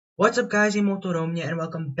What's up guys, Immortal Romnia and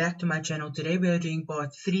welcome back to my channel. Today we are doing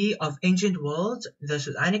part 3 of Ancient Worlds. This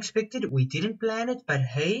was unexpected, we didn't plan it, but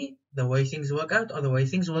hey, the way things work out are the way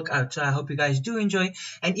things work out. So I hope you guys do enjoy,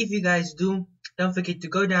 and if you guys do, don't forget to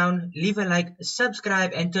go down, leave a like,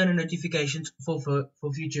 subscribe and turn on notifications for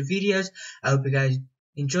future videos. I hope you guys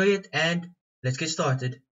enjoy it and let's get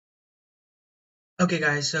started. Okay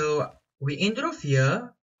guys, so we ended off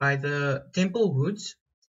here by the Temple Woods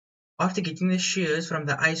after getting the shears from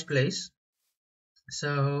the ice place.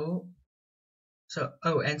 So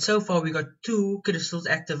so far we got 2 crystals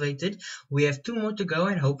activated. We have 2 more to go,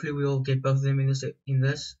 and hopefully we will get both of them in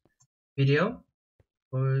this video.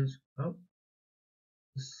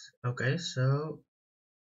 Okay, so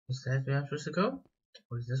is that where I'm supposed to go?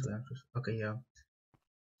 Or is this where I'm supposed to? Okay, yeah.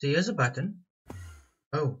 So here's a button.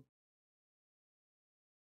 Oh.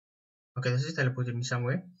 Okay, this is teleported me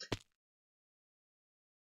somewhere.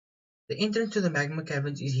 The entrance to the magma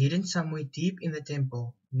caverns is hidden somewhere deep in the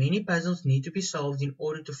temple. Many puzzles need to be solved in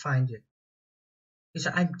order to find it.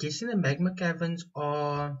 So I'm guessing the magma caverns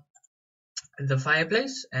are the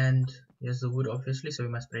fireplace, and here's the wood obviously, so we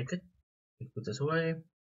must break it. We put this away.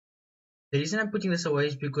 The reason I'm putting this away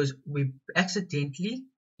is because we accidentally,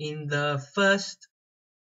 in the first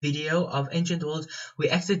video of Ancient Worlds, we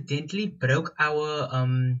accidentally broke our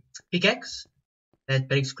pickaxe that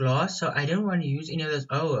breaks glass, so I don't want to use any of those.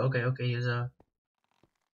 Oh, okay, here's a...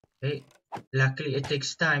 Okay, luckily it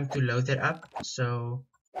takes time to load that up, so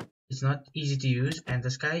it's not easy to use, and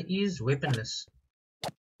this guy is weaponless.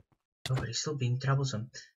 Oh, but he's still being troublesome.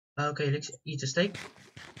 Okay, let's eat a steak.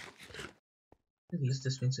 What do these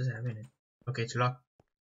dispensers have in it? Okay, it's locked.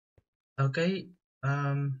 Okay,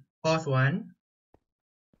 path 1.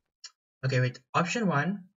 Okay, wait, option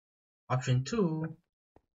 1, option 2,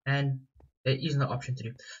 and there is no option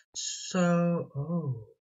 3. So,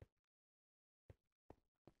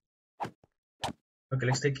 okay,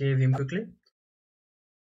 let's take care of him quickly.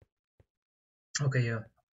 Okay, yeah.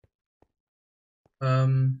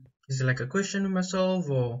 Is it like a question we must solve,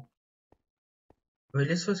 or... Wait,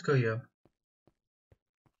 let's first go here.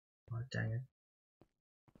 Oh, dang it.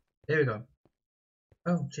 There we go.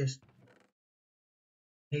 Oh, chest.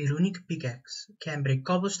 A runic pickaxe can break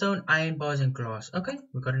cobblestone, iron bars, and glass. Okay,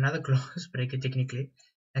 we got another glass breaker technically,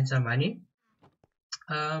 and some money.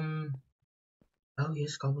 Oh,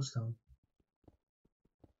 here's cobblestone.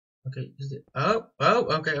 Okay, is it?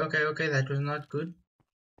 Okay, that was not good.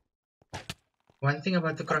 One thing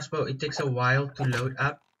about the crossbow, it takes a while to load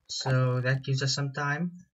up, so that gives us some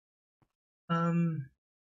time. Oh,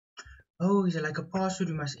 is it like a password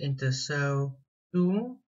we must enter? So,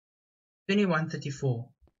 2134.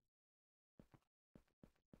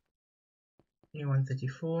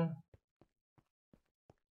 2134.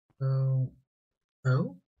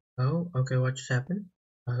 Okay, what just happened?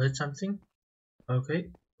 I heard something.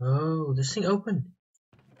 Okay. Oh, this thing opened.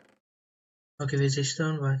 Okay, there's a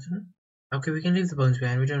stone button. Okay, we can leave the bones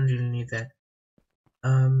behind. We don't really need that.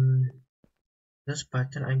 This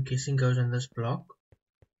button, I'm guessing, goes on this block.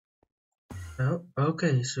 Oh,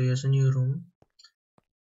 okay, so here's a new room.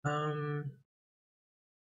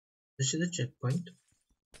 This is the checkpoint.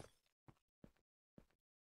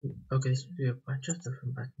 Okay, there's be a bunch of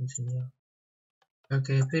different buttons in here.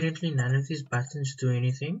 Okay, apparently none of these buttons do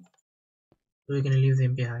anything, so we're gonna leave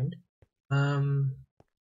them behind.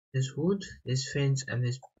 There's wood, there's fence, and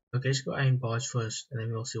there's... Okay, let's go iron bars first, and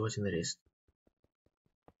then we'll see what's in the rest.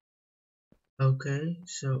 Okay,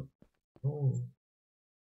 so... Oh.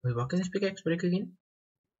 Wait, what can this pickaxe break again?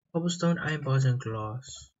 Cobblestone, iron bars, and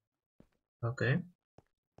glass. Okay.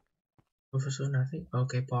 Professor, nothing.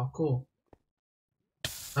 Okay, parkour.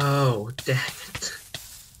 Oh, damn it.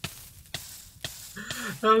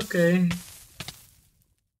 Okay.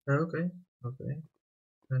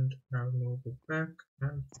 And now move it back.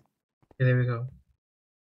 And okay, there we go.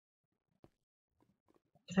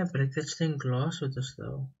 Can I break that stained glass with this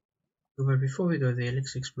though? But before we go there,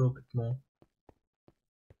 let's explore a bit more.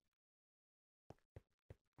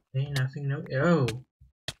 Okay, nothing, no. Oh!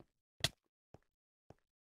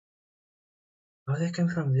 Oh, that came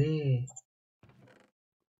from there.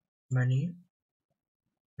 Money.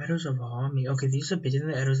 Arrows of harmony. Okay, these are better than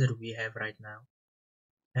the arrows that we have right now.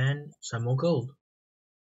 And some more gold.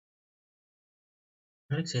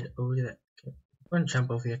 Let's head over there. Okay. We can't jump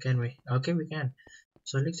over here, can we? Okay, we can.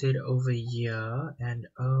 So let's head over here, and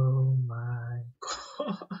oh my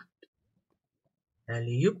god.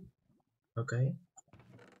 Alley-oop. Okay.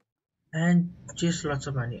 And just lots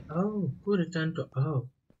of money. Oh, good return to... Oh.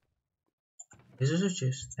 This is a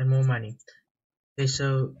chest, and more money. Okay,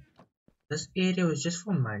 so this area was just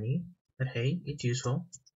for money, but hey, it's useful.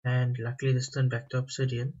 And luckily this turned back to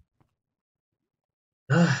obsidian.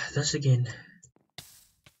 This again.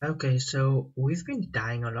 Okay, so we've been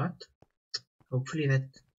dying a lot. Hopefully that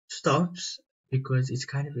stops because it's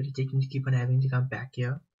kind of irritating to keep on having to come back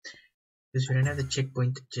here because we don't have the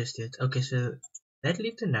checkpoint just yet. Okay, so that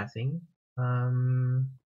led to nothing.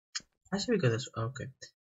 I see we got this. Okay.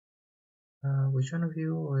 Which one of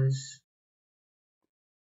you was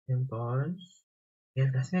in bars? We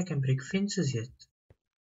have nothing I can break fences yet.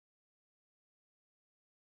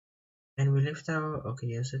 And we left our okay,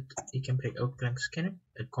 yes it can break oak planks, can it?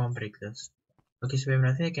 It can't break this. Okay, so we have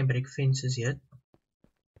nothing that can break fences yet.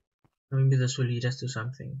 Maybe this will lead us to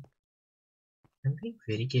something. I'm being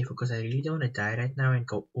very careful because I really don't want to die right now and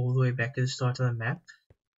go all the way back to the start of the map.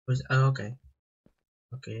 Because oh okay.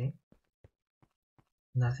 Okay.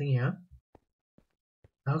 Nothing here.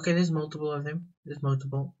 Okay, there's multiple of them. There's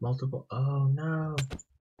multiple. Oh no.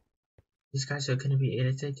 These guys are gonna be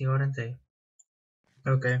irritating, aren't they?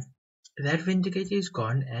 Okay. That Vindicator is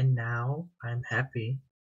gone and now I'm happy.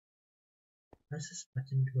 What's this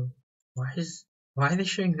button do? Why are they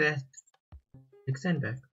showing that? Extend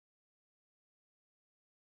back.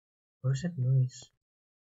 What's that noise?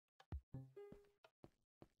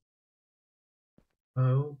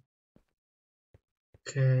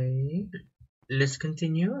 Okay. Let's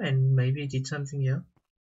continue and maybe did something here.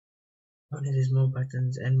 Oh no, there's more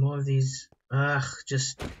buttons and more of these. Ugh,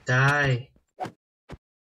 just die.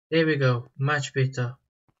 There we go. Much better.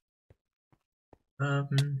 Are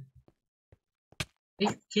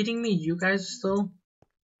you kidding me? You guys still?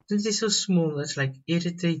 Since they're so small, that's like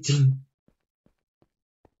irritating.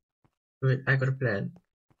 Wait, I got a plan.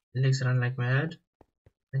 Legs run like mad.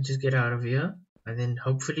 And just get out of here. And then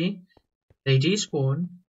hopefully they despawn.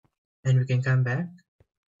 And we can come back.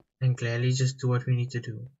 And clearly just do what we need to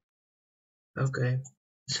do. Okay.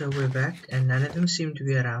 So we're back. And none of them seem to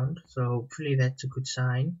be around. So hopefully that's a good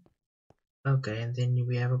sign. Okay, and then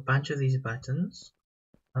we have a bunch of these buttons.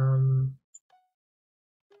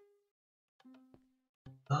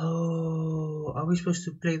 Oh, are we supposed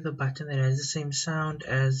to play the button that has the same sound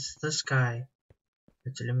as this guy?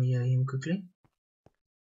 Let me hear him quickly.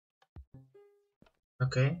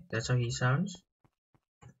 Okay, that's how he sounds.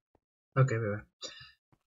 Okay, wait.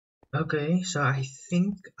 Okay, so I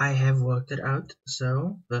think I have worked it out.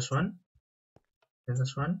 So this one, and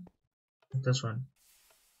this one, and this one.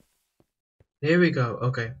 There we go.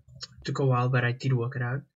 Okay, took a while, but I did work it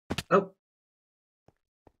out. Oh,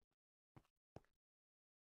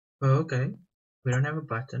 okay. We don't have a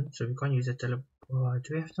button, so we can't use the tele. Oh,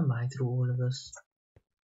 do we have to mine through all of this?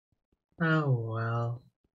 Oh well.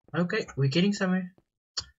 Okay, we're getting somewhere.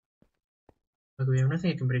 Okay, we have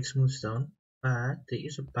nothing I can break smooth stone, but there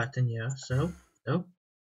is a button here, so oh.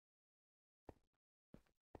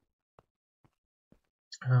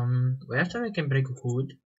 We have something I can break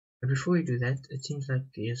wood, but before we do that, it seems like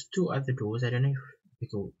there's two other doors. I don't know if we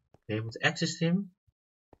will be able to access them,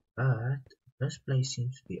 but this place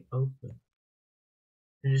seems to be open.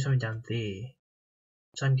 There's something down there.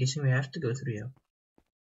 So I'm guessing we have to go through here.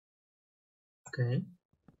 Okay.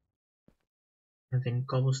 And then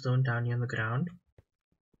cobblestone down here on the ground.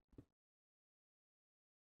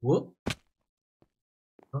 Whoop!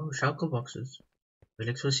 Oh, shulker boxes. Well,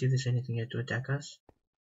 let's go see if there's anything here to attack us.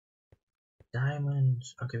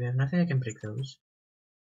 Diamonds. Okay, we have nothing I can break those.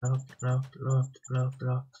 Locked.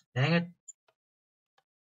 Dang it.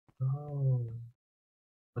 Oh.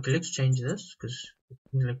 Okay, let's change this because it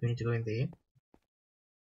seems like we need to go in there.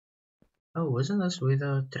 Oh, wasn't this where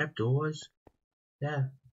the trapdoor was? Yeah.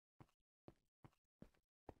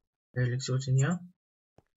 Okay, let's see what's in here.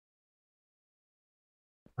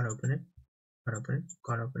 Can't open it. Can't open it.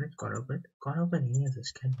 Can't open it. Can't open it. Can't open any of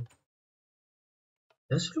this, can we?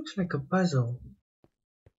 This looks like a puzzle.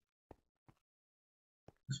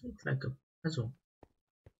 This looks like a puzzle.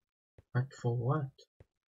 But for what?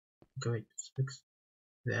 Okay, wait. Let's fix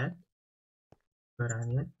that. Go around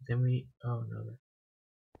here. Then we. Oh no.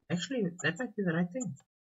 Actually, that might be the right thing.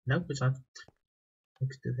 Nope, it's not.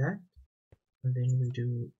 Let's do that. And then we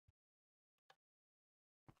do.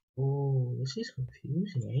 Oh, this is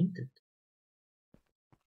confusing, ain't it?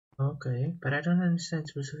 Okay, but I don't understand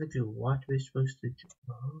specifically what we're supposed to do.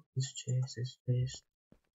 Oh, this chest is this.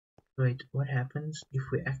 Wait, what happens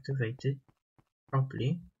if we activate it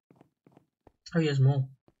properly? Oh, here's more.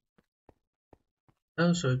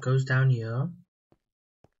 Oh, so it goes down here.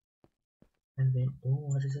 And then, oh,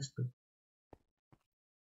 what does this do?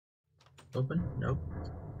 Open? Nope.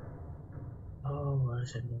 Oh, what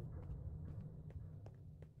does it do?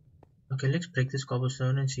 Okay, let's break this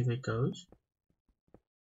cobblestone and see where it goes.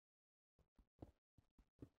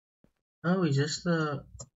 Oh, it's just the...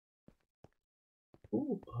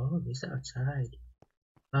 Ooh, oh, it's the outside.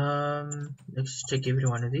 Let's just check every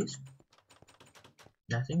one of these.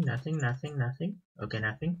 Nothing, nothing, nothing, nothing. Okay,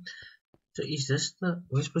 nothing. So is this the,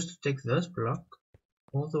 we're supposed to take this block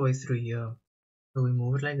all the way through here. So we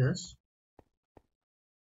move it like this.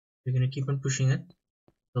 We're gonna keep on pushing it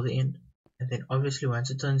till the end. And then obviously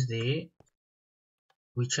once it turns there,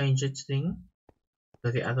 we change its thing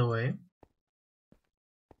to the other way.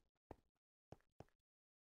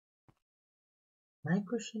 My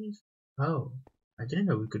question is, oh, I didn't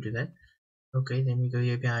know we could do that. Okay, then we go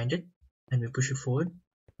here behind it and we push it forward.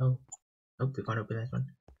 Oh, nope, we can't open that one.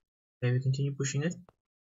 Okay, we continue pushing it.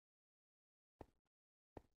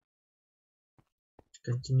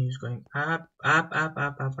 Continues going up, up, up,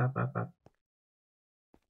 up, up, up, up, up.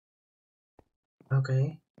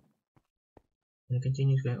 Okay. And it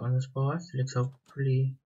continues going on this path. Let's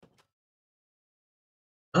hopefully.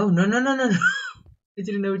 Oh, no, no, no, no, no. I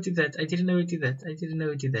didn't know it did that. I didn't know it did that. I didn't know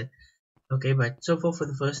it did that. Okay, but so far for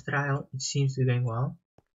the first trial, it seems to be going well.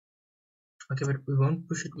 Okay, but we won't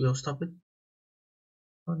push it. We'll stop it.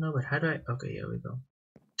 Oh no, but how do I? Okay, here we go.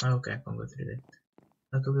 Okay, I can't go through that.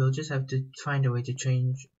 Okay, we'll just have to find a way to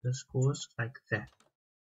change the scores like that.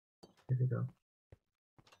 There we go.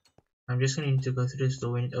 I'm just gonna need to go through this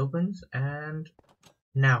door when it opens, and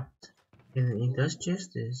now in this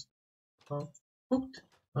chest is cooked.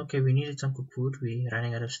 Okay, we needed some cooked food. We're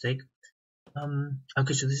running out of steak.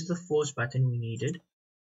 Okay, so this is the force button we needed.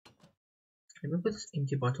 Let me put these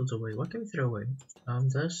empty bottles away. What can we throw away?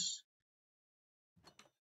 This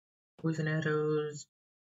poison arrows,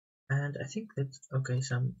 and I think that's okay.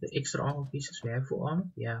 Some the extra armor pieces we have for armor.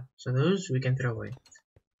 Yeah, so those we can throw away.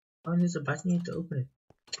 Oh, and there's a button here to open it.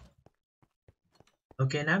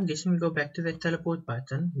 Okay, now I'm guessing we go back to that teleport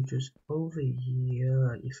button, which was over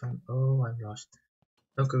here. If I'm lost.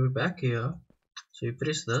 Okay, we're back here. So you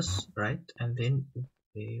press this, right? And then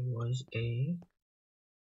there was a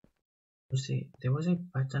there was a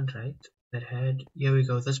button, right? That had, here we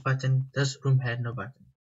go, this button, this room had no button.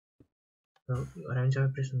 So what happens if I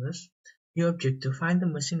press on this? New objective, find the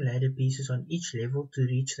missing ladder pieces on each level to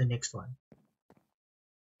reach the next one.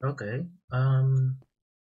 Okay,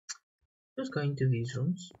 just going to these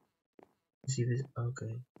rooms to see this.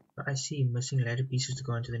 Okay, I see missing ladder pieces to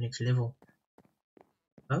go on to the next level.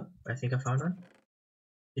 Oh, I think I found one.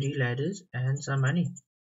 3 ladders and some money.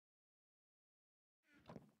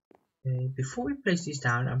 Okay, before we place these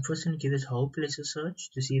down, I'm first going to give this whole place a search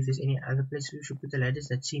to see if there's any other places we should put the ladders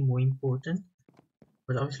that seem more important.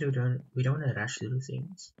 But obviously we don't want to rush through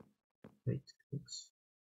things. Wait, oops.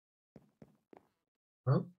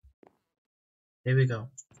 Oh, there we go.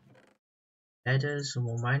 Ladders, some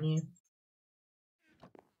more money.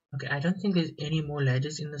 Okay, I don't think there's any more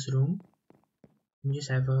ladders in this room. Let me just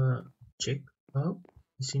have a check. Oh,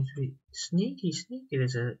 it seems to be sneaky.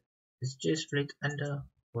 There's a chest plate under.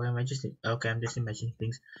 Why am I just? Okay, I'm just imagining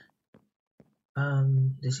things.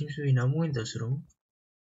 There seems to be no more in this room.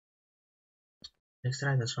 Let's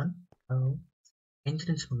try this one. Oh,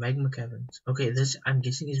 entrance for magma caverns. Okay, this I'm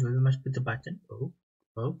guessing is where we must put the button.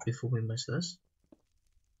 Oh, before we miss this.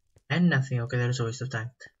 And nothing. Okay, that is a waste of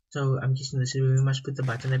time. So I'm guessing this is where we must put the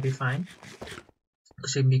button. That'd be fine.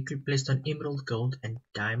 Because it be placed on emerald, gold, and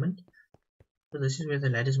diamond. So this is where the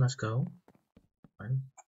ladders must go. One,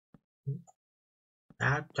 two,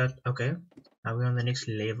 that. Okay. Now we're on the next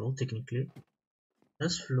level, technically.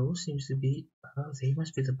 This floor seems to be. Oh, there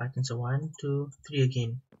must be the button. So 1, 2, 3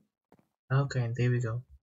 again. Okay, and there we go.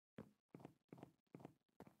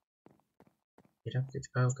 Get up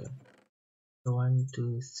there. Okay. So 1,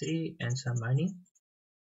 2, 3, and some money.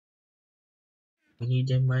 We need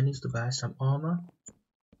them monies to buy some armor.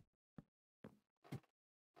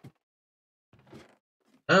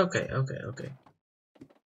 Okay.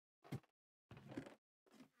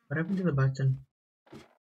 What happened to the button?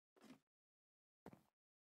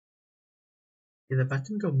 Did the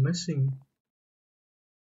button go missing?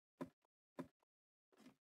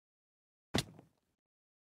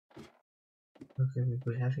 Okay,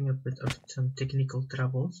 we're having a bit of some technical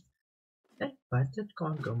troubles. That button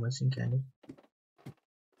can't go missing, can it?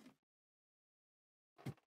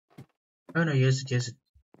 Oh no, here's it.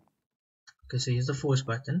 Okay, so here's the force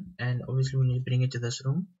button, and obviously we need to bring it to this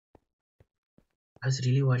room. I was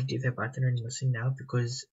really worried if that button is missing now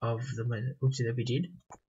because of the oopsie that we did.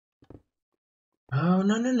 Oh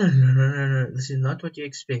no, this is not what you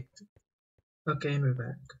expect. Okay, and we're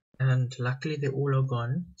back. And luckily they all are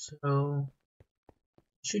gone, so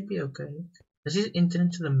it should be okay. This is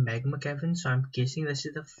entrance to the magma cavern, so I'm guessing this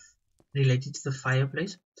is related to the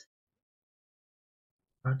fireplace.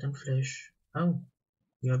 Rotten flesh. Oh,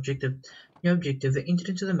 your objective. The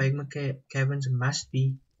entrance to the magma caverns must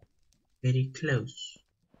be very close.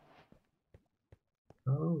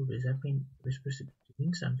 Oh, does that mean we're supposed to be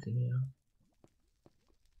doing something here?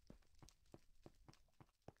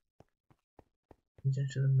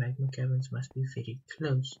 Entrance to the magma caverns must be very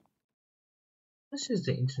close. This is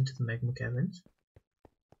the entrance to the magma caverns.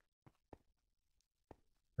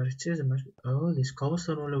 But it says it must be. Oh, there's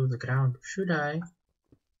cobblestone all over the ground. Should I?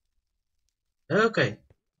 Okay.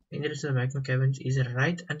 The entrance to the magma caverns is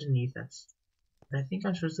right underneath us. But I think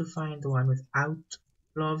I'm supposed to find the one without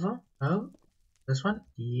lava. Oh, this one?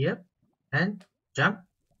 Yep. And jump.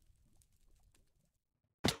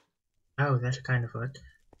 Oh, that kind of hurt.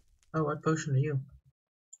 Oh, what potion are you?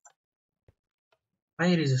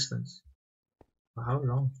 Fire resistance. For how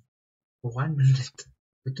long? For 1 minute.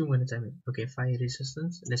 For 2 minutes, I mean. Okay, fire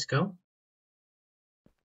resistance. Let's go.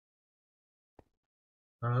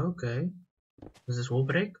 Okay. Does this wall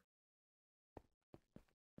break?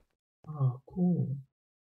 Oh, cool.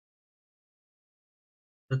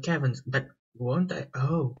 The caverns, but won't I?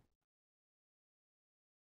 Oh,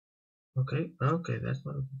 okay, okay, that's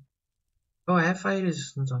not. Oh, I have fire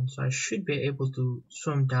resistance on, so I should be able to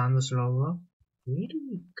swim down this lava. Where do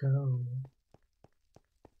we go?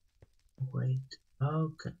 Wait,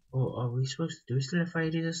 okay. Oh, are we supposed to do we still have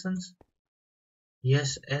fire resistance?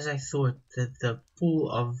 Yes, as I thought, the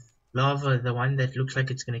pool of lava, the one that looks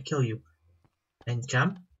like it's gonna kill you. And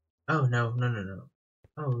jump? Oh, no, no, no, no.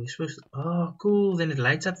 Oh, we're supposed to. Oh, cool. Then it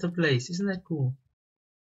lights up the place. Isn't that cool?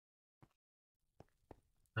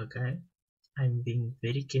 Okay. I'm being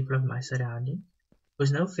very careful of my surroundings.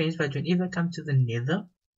 There's no offense, but whenever I come to the nether,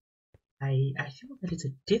 I feel that it's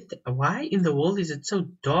a death. Why in the world is it so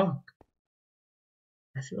dark?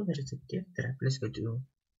 I feel that it's a death trap. Let's go to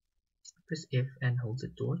press F and hold the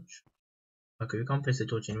torch. Okay, we can't press the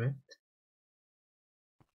torch anyway.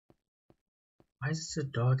 Why is it so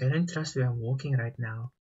dark? I don't trust where I'm walking right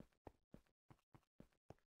now.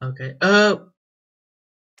 Okay. Oh!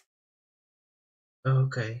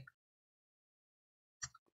 Okay.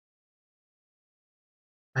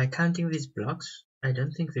 By counting these blocks, I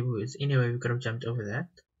don't think there was any way we could have jumped over that.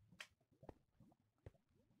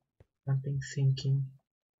 Jumping, thinking.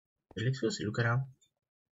 Let's just look around.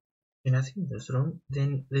 And nothing is wrong.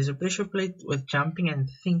 Then there's a pressure plate with jumping and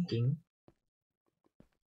thinking.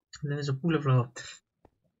 And there's a pool of lava.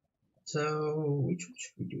 So which one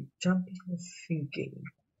should we do? Jumping or thinking?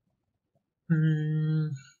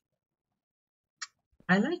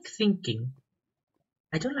 I like thinking.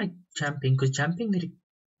 I don't like jumping because jumping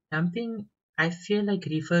I feel like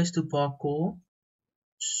refers to parkour.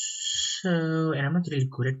 So and I'm not really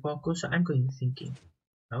good at parkour, so I'm going thinking.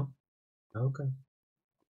 Oh, okay.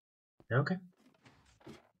 Okay.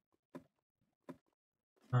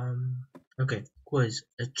 Okay, quiz,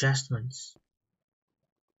 adjustments.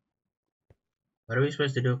 What are we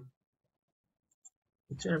supposed to do?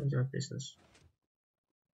 What's happening to our business?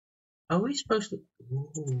 Are we supposed to?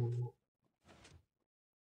 Ooh.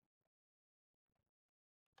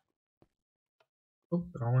 Oh,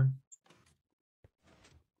 wrong one.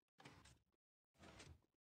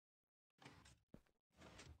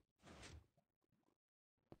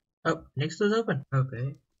 Oh, next door's open.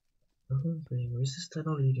 Okay. Okay, where's this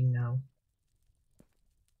tunnel leading now?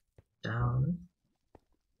 Down.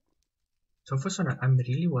 So first one, I'm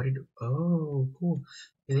really worried. Oh, cool.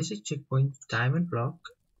 Okay, there's a checkpoint, diamond block,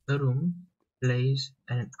 a room, blaze,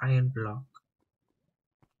 and an iron block.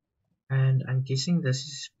 And I'm guessing this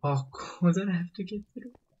is parkour that I have to get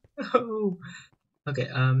through. Oh. Okay,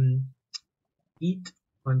 eat,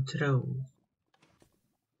 control.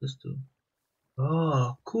 Let's do.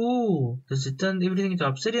 Oh, cool. Does it turn everything into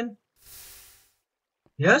obsidian?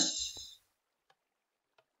 Yes.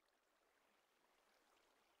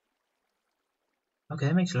 Okay,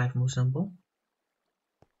 that makes life more simple.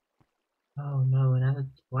 Oh no, another.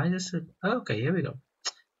 Why does it? Oh, okay, here we go.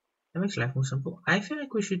 That makes life more simple. I feel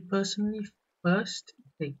like we should personally first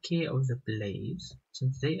take care of the blaze,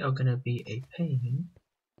 since they are gonna be a pain.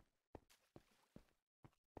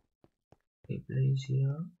 A blaze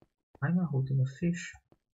here. Why am I holding a fish?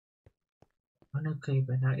 Okay,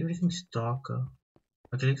 but now everything's darker.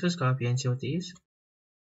 Okay, let's just go up here and see what there is.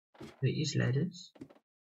 There is ladders.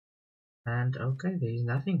 And okay, there is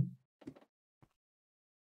nothing.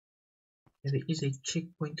 There is a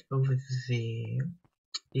checkpoint over there.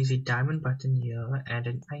 There's a diamond button here and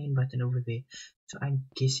an iron button over there. So I'm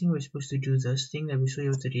guessing we're supposed to do this thing that we saw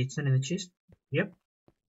with the redstone in the chest. Yep.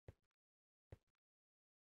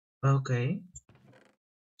 Okay.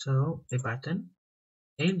 So a button,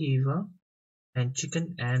 a lever, and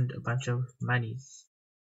chicken and a bunch of money.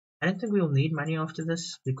 I don't think we'll need money after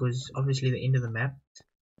this because obviously the end of the map.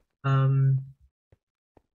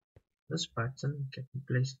 This button can be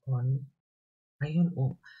placed on Iron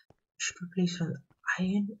ore. Should we place from the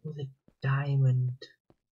iron or the diamond?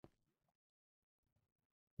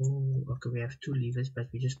 Oh, okay, we have two levers, but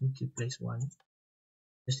we just need to place one.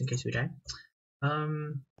 Just in case we die.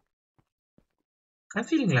 I'm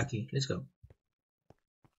feeling lucky. Let's go.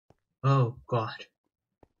 Oh god.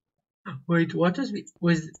 Wait, what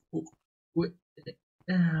wait,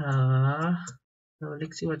 so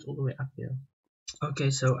let's see what's all the way up here. Okay,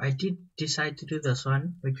 so I did decide to do this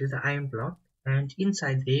one, which is the iron block, and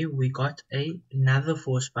inside there we got another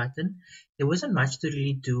force button. There wasn't much to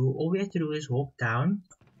really do. All we had to do is walk down.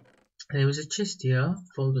 There was a chest here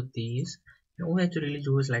filled with these, and all we had to really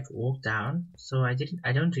do was like walk down. So I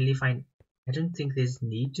don't think there's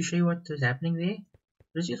need to show you what was happening there.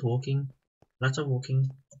 It was just walking, lots of walking.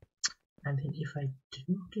 And then if I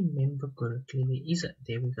do remember correctly,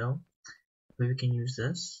 there we go, where we can use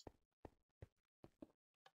this.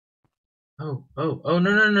 Oh, no,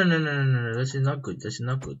 no, this is not good, this is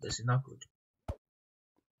not good, this is not good.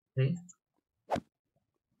 Okay.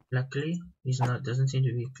 Luckily, doesn't seem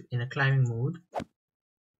to be in a climbing mood.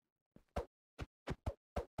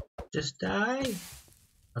 Just die!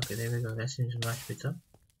 Okay, there we go, that seems much better.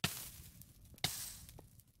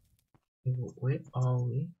 Where are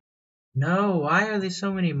we? No, why are there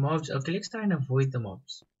so many mobs? Okay, let's try and avoid the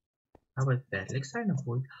mobs. How about that? Let's try and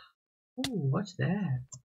avoid. Ooh, what's that?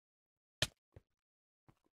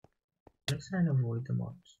 Let's try and avoid the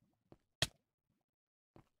mobs.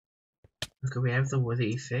 Okay, we have the weather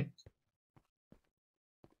effect.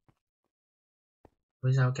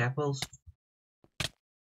 Where's our capels?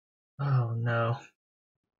 Oh no.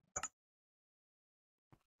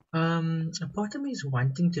 A part of me is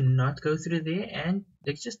wanting to not go through there, and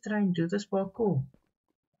let's just try and do this parkour.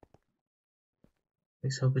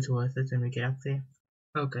 Let's hope it's worth it when we get up there.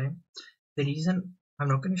 Okay. The reason I'm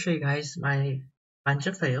not going to show you guys my bunch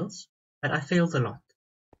of fails, but I failed a lot.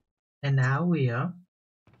 And now we are.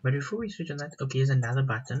 But before we switch on that, okay, here's another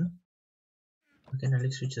button. Okay, now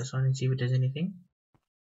let's switch this on and see if it does anything.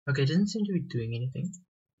 Okay, it doesn't seem to be doing anything.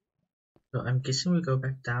 So I'm guessing we go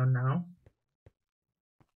back down now.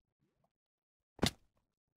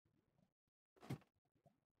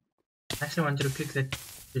 I actually wanted to click that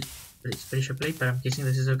pressure plate, but I'm guessing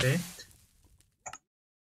this is okay.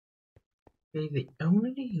 Okay, the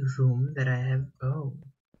only room that I have. Oh,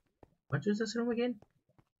 what was this room again?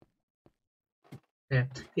 Yeah,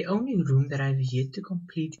 the only room that I've yet to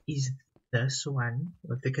complete is this one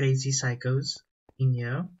with the crazy psychos in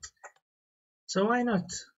here. So why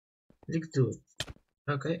not? Let's do it.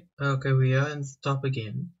 Okay, we are on the top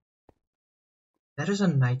again. That is a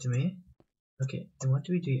nightmare. Okay, and what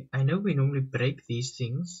do we do? I know we normally break these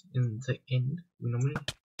things in the end. We normally.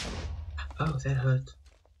 Oh, that hurt.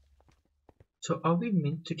 So are we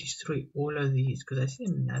meant to destroy all of these? Because I see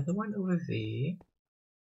another one over there.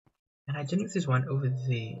 And I don't know if there's one over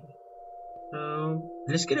there. So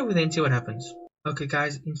let's get over there and see what happens. Okay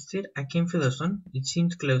guys, instead I came for this one. It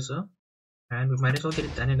seemed closer. And we might as well get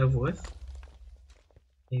it done and over with.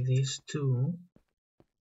 Okay, there's two.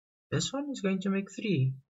 This one is going to make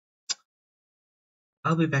three.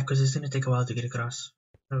 I'll be back because it's going to take a while to get across.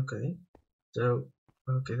 Okay. So,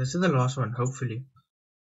 okay, this is the last one, hopefully.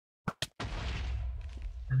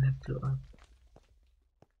 And that blew up.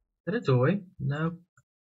 Is that a doorway? No.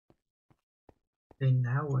 Okay,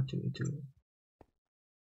 now what do we do?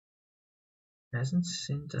 It hasn't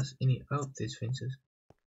sent us any. Oh, there's fences.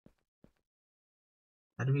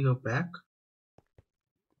 How do we go back?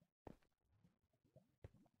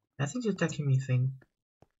 Nothing's attacking me, thing.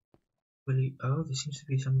 Really? Oh, there seems to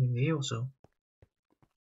be something there also.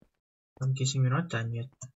 I'm guessing we're not done yet.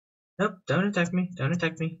 Nope, don't attack me, don't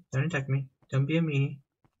attack me, don't attack me. Don't be a meanie.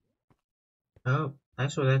 Oh, I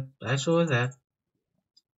saw that, I saw that.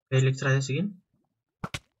 Okay, let's try this again.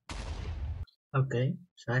 Okay,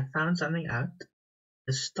 so I found something out.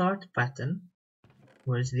 The start button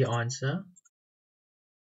was the answer.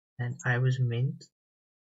 And I was meant,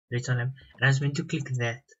 it's on him, and I was meant to click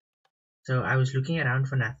that. So I was looking around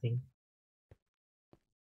for nothing.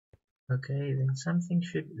 Okay, then something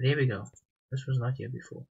should, there we go. This was not here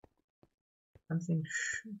before. Something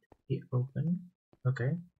should be open.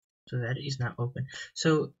 Okay, so that is now open.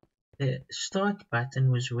 So the start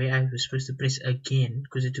button was where I was supposed to press again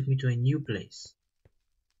because it took me to a new place.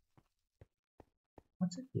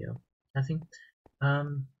 What's up here? Nothing.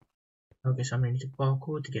 Okay, so I'm going to need to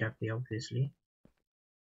parkour to get up there, obviously.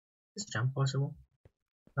 Is jump possible?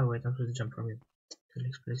 Oh wait, I'm supposed to jump from here. So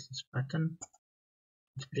let's press this button.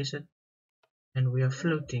 Let's press it. And we are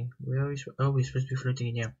floating. We're supposed to be floating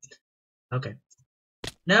in here. Okay.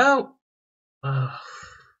 No! Oh.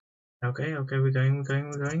 Okay, okay, we're going,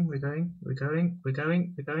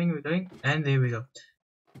 and there we go.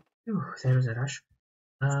 Whew, there was a rush.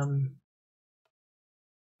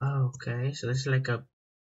 Okay, so this is like a,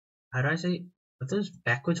 how do I say, are those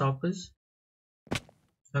backwards hoppers?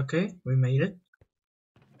 Okay, we made it.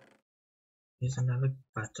 Here's another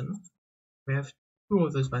button. We have two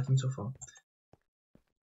of those buttons so far.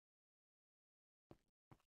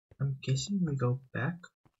 I'm guessing we go back.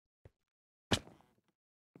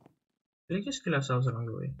 Let's just kill ourselves along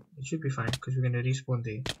the way. It should be fine because we're gonna respawn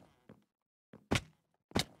there.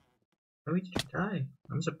 Oh, we didn't die.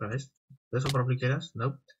 I'm surprised. This will probably kill us.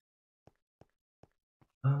 Nope.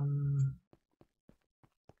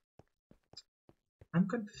 I'm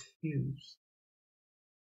confused.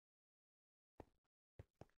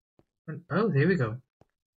 Oh, there we go.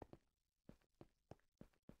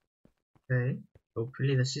 Okay.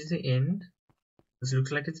 Hopefully this is the end. This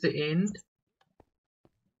looks like it's the end.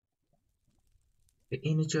 The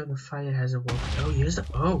energy of the fire has awoken. Oh, here's the...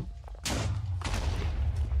 Oh!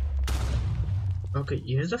 Okay,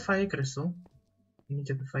 here's the fire crystal. The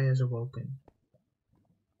energy of the fire has awoken.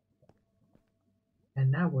 And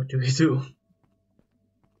now what do we do?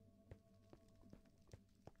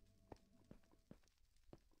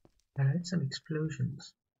 I heard some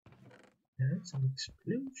explosions.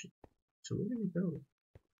 So where do we go?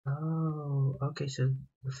 Oh, okay, so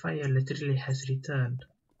the fire literally has returned.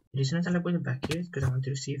 It is not allowed to go back yet because I want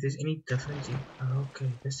to see if there's any difference in...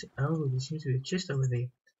 Okay, oh, there seems to be a chest over there.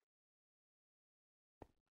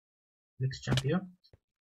 Let's jump here.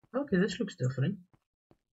 Okay, this looks different.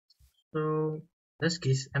 So,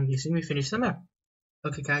 I'm guessing we finished the map.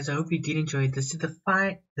 Okay guys, I hope you did enjoy it. This is the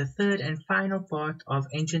third and final part of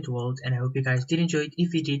Ancient Worlds, and I hope you guys did enjoy it.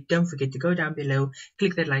 If you did, don't forget to go down below,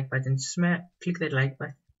 click that like button, click that like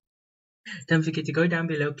button. Don't forget to go down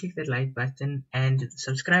below, click that like button and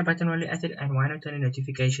subscribe button while you're at it, and why not turn on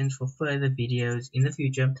notifications for further videos in the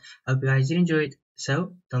future. I hope you guys did enjoy it.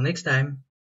 So, till next time.